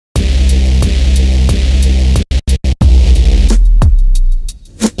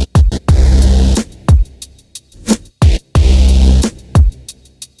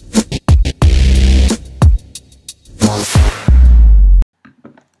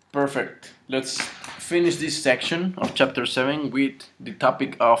Perfect. Let's finish this section of chapter 7 with the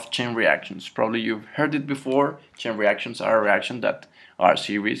topic of chain reactions. Probably you've heard it before. Chain reactions are reactions that are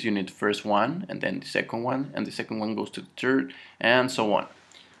series. You need first one and then the second one, and the second one goes to the third, and so on.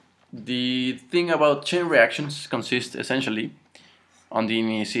 The thing about chain reactions consists essentially on the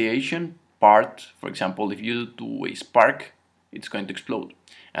initiation part. For example, if you do a spark, it's going to explode,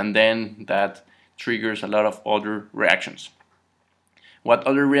 and then that triggers a lot of other reactions. What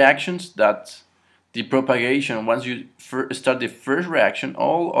other reactions? That the propagation, once you start the first reaction,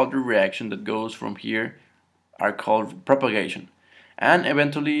 all other reactions that goes from here are called propagation, and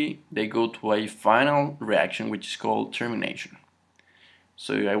eventually they go to a final reaction which is called termination.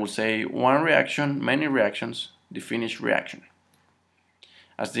 So I will say one reaction, many reactions, the finished reaction.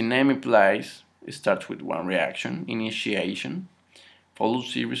 As the name implies, it starts with one reaction, initiation,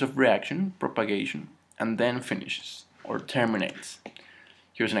 follows series of reaction, propagation, and then finishes or terminates.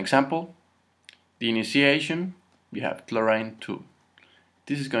 Here's an example. The initiation, you have chlorine 2.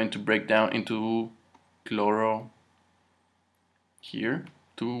 This is going to break down into chloro here,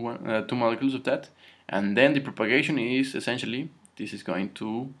 two molecules of that. And then the propagation is essentially, this is going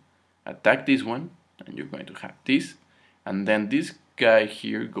to attack this one, and you're going to have this. And then this guy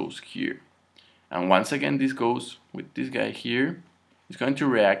here goes here. And once again, this goes with this guy here. It's going to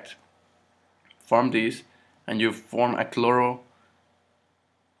react, form this, and you form a chloro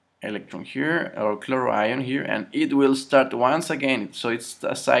electron here, or chloroion here, and it will start once again. So it's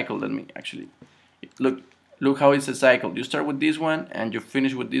a cycle. Let me actually look how it's a cycle. You start with this one and you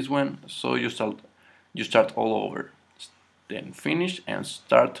finish with this one, so you start all over, then finish and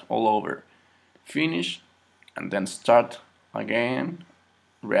start all over, finish and then start again,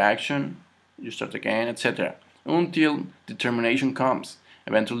 reaction, you start again, etc., until the termination comes.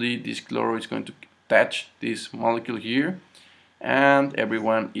 Eventually this chloro is going to touch this molecule here, and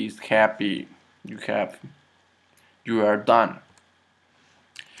everyone is happy. You are done.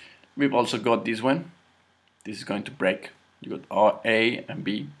 We've also got this one. This is going to break. You got A and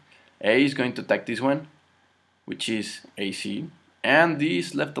B. A is going to attack this one, which is AC, and D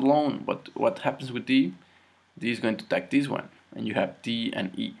is left alone. But what happens with D? D is going to attack this one, and you have D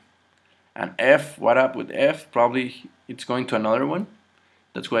and E. And F, what up with F? Probably it's going to another one.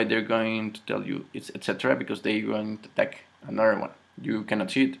 That's why they're going to tell you it's etc., because they're going to attack another one. You cannot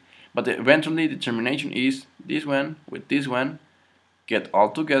see it, but eventually the termination is this one with this one get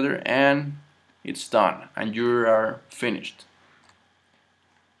all together, and it's done, and you are finished.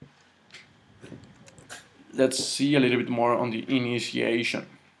 Let's see a little bit more on the initiation.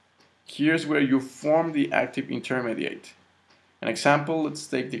 Here's where you form the active intermediate. An example, let's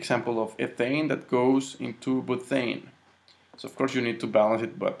take the example of ethane that goes into butane. So of course you need to balance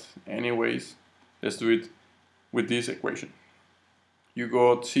it, but anyways, let's do it with this equation. You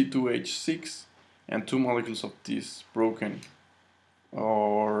got C2H6 and two molecules of this broken,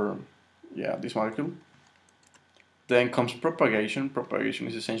 or yeah, this molecule. Then comes propagation. Propagation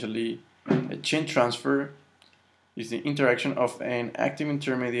is essentially a chain transfer. Is the interaction of an active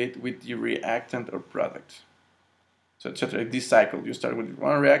intermediate with the reactant or product. So etc. This cycle, you start with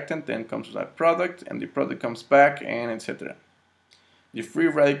one reactant, then comes that product, and the product comes back, and etc. The free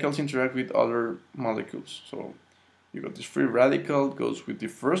radicals interact with other molecules. So you got this free radical goes with the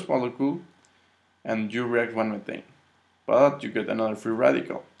first molecule, and you react one methane. But you get another free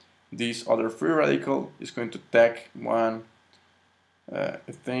radical. This other free radical is going to attack one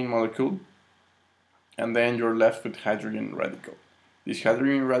ethane molecule, and then you're left with hydrogen radical. This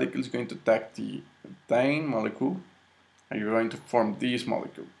hydrogen radical is going to attack the ethane molecule, and you're going to form this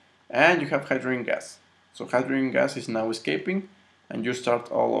molecule. And you have hydrogen gas. So hydrogen gas is now escaping, and you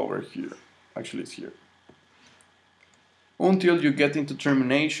start all over here. Actually, it's here. Until you get into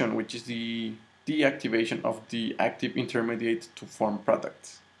termination, which is the deactivation of the active intermediate to form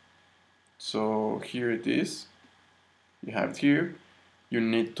products. So here it is. You have it here. You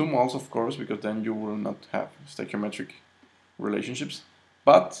need 2 moles, of course, because then you will not have stoichiometric relationships.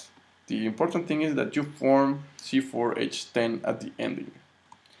 But the important thing is that you form C4H10 at the ending.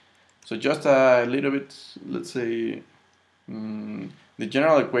 So just a little bit, let's say, the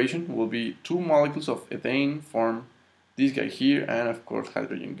general equation will be 2 molecules of ethane form this guy here, and of course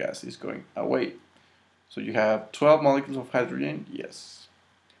hydrogen gas is going away. So you have 12 molecules of hydrogen, yes.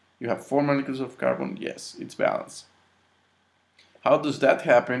 You have 4 molecules of carbon, yes, it's balanced. How does that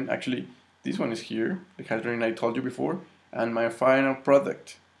happen? Actually, this one is here, the hydrogen I told you before, and my final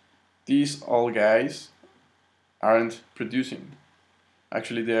product. These all guys aren't producing.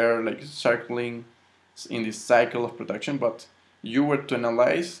 Actually, they are like circling in this cycle of production, but you were to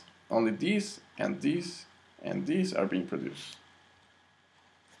analyze only these and these and these are being produced.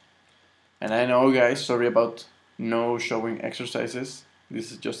 And I know, guys, sorry about no showing exercises.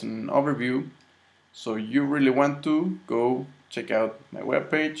 This is just an overview. So you really want to go check out my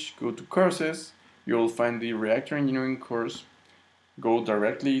webpage, go to courses, you'll find the Reactor Engineering course, go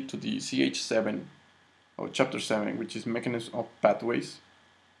directly to the CH7 or chapter 7, which is Mechanism of Pathways.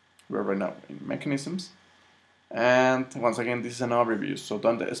 We're right now in Mechanisms. And once again, this is an overview, so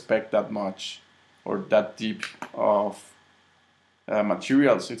don't expect that much or that deep of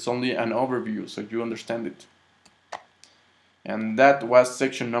materials. It's only an overview, so you understand it. And that was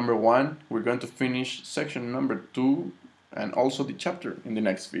section number 1. We're going to finish section number 2 and also the chapter in the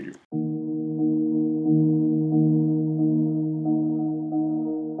next video.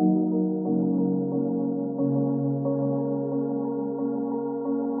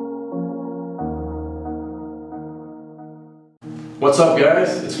 What's up,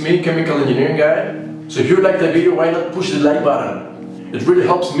 guys? It's me, Chemical Engineering Guy. So if you like the video, why not push the like button? It really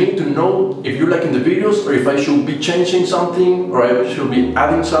helps me to know if you're liking the videos or if I should be changing something or I should be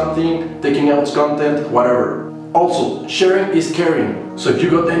adding something, taking out content, whatever. Also, sharing is caring. So if you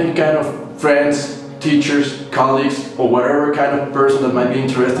got any kind of friends, teachers, colleagues, or whatever kind of person that might be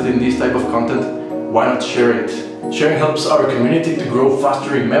interested in this type of content, why not share it? Sharing helps our community to grow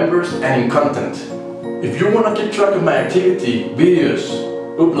faster in members and in content. If you want to keep track of my activity, videos,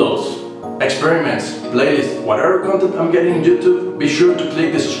 uploads, experiments, playlists, whatever content I'm getting on YouTube, be sure to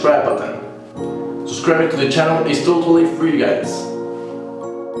click the subscribe button. Subscribing to the channel is totally free, guys.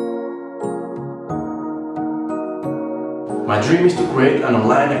 My dream is to create an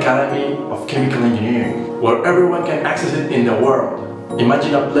online academy of chemical engineering, where everyone can access it in the world.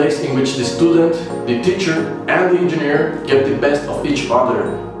 Imagine a place in which the student, the teacher, and the engineer get the best of each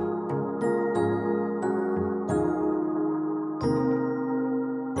other.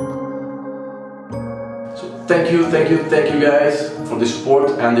 Thank you guys for the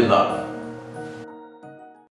support and the love.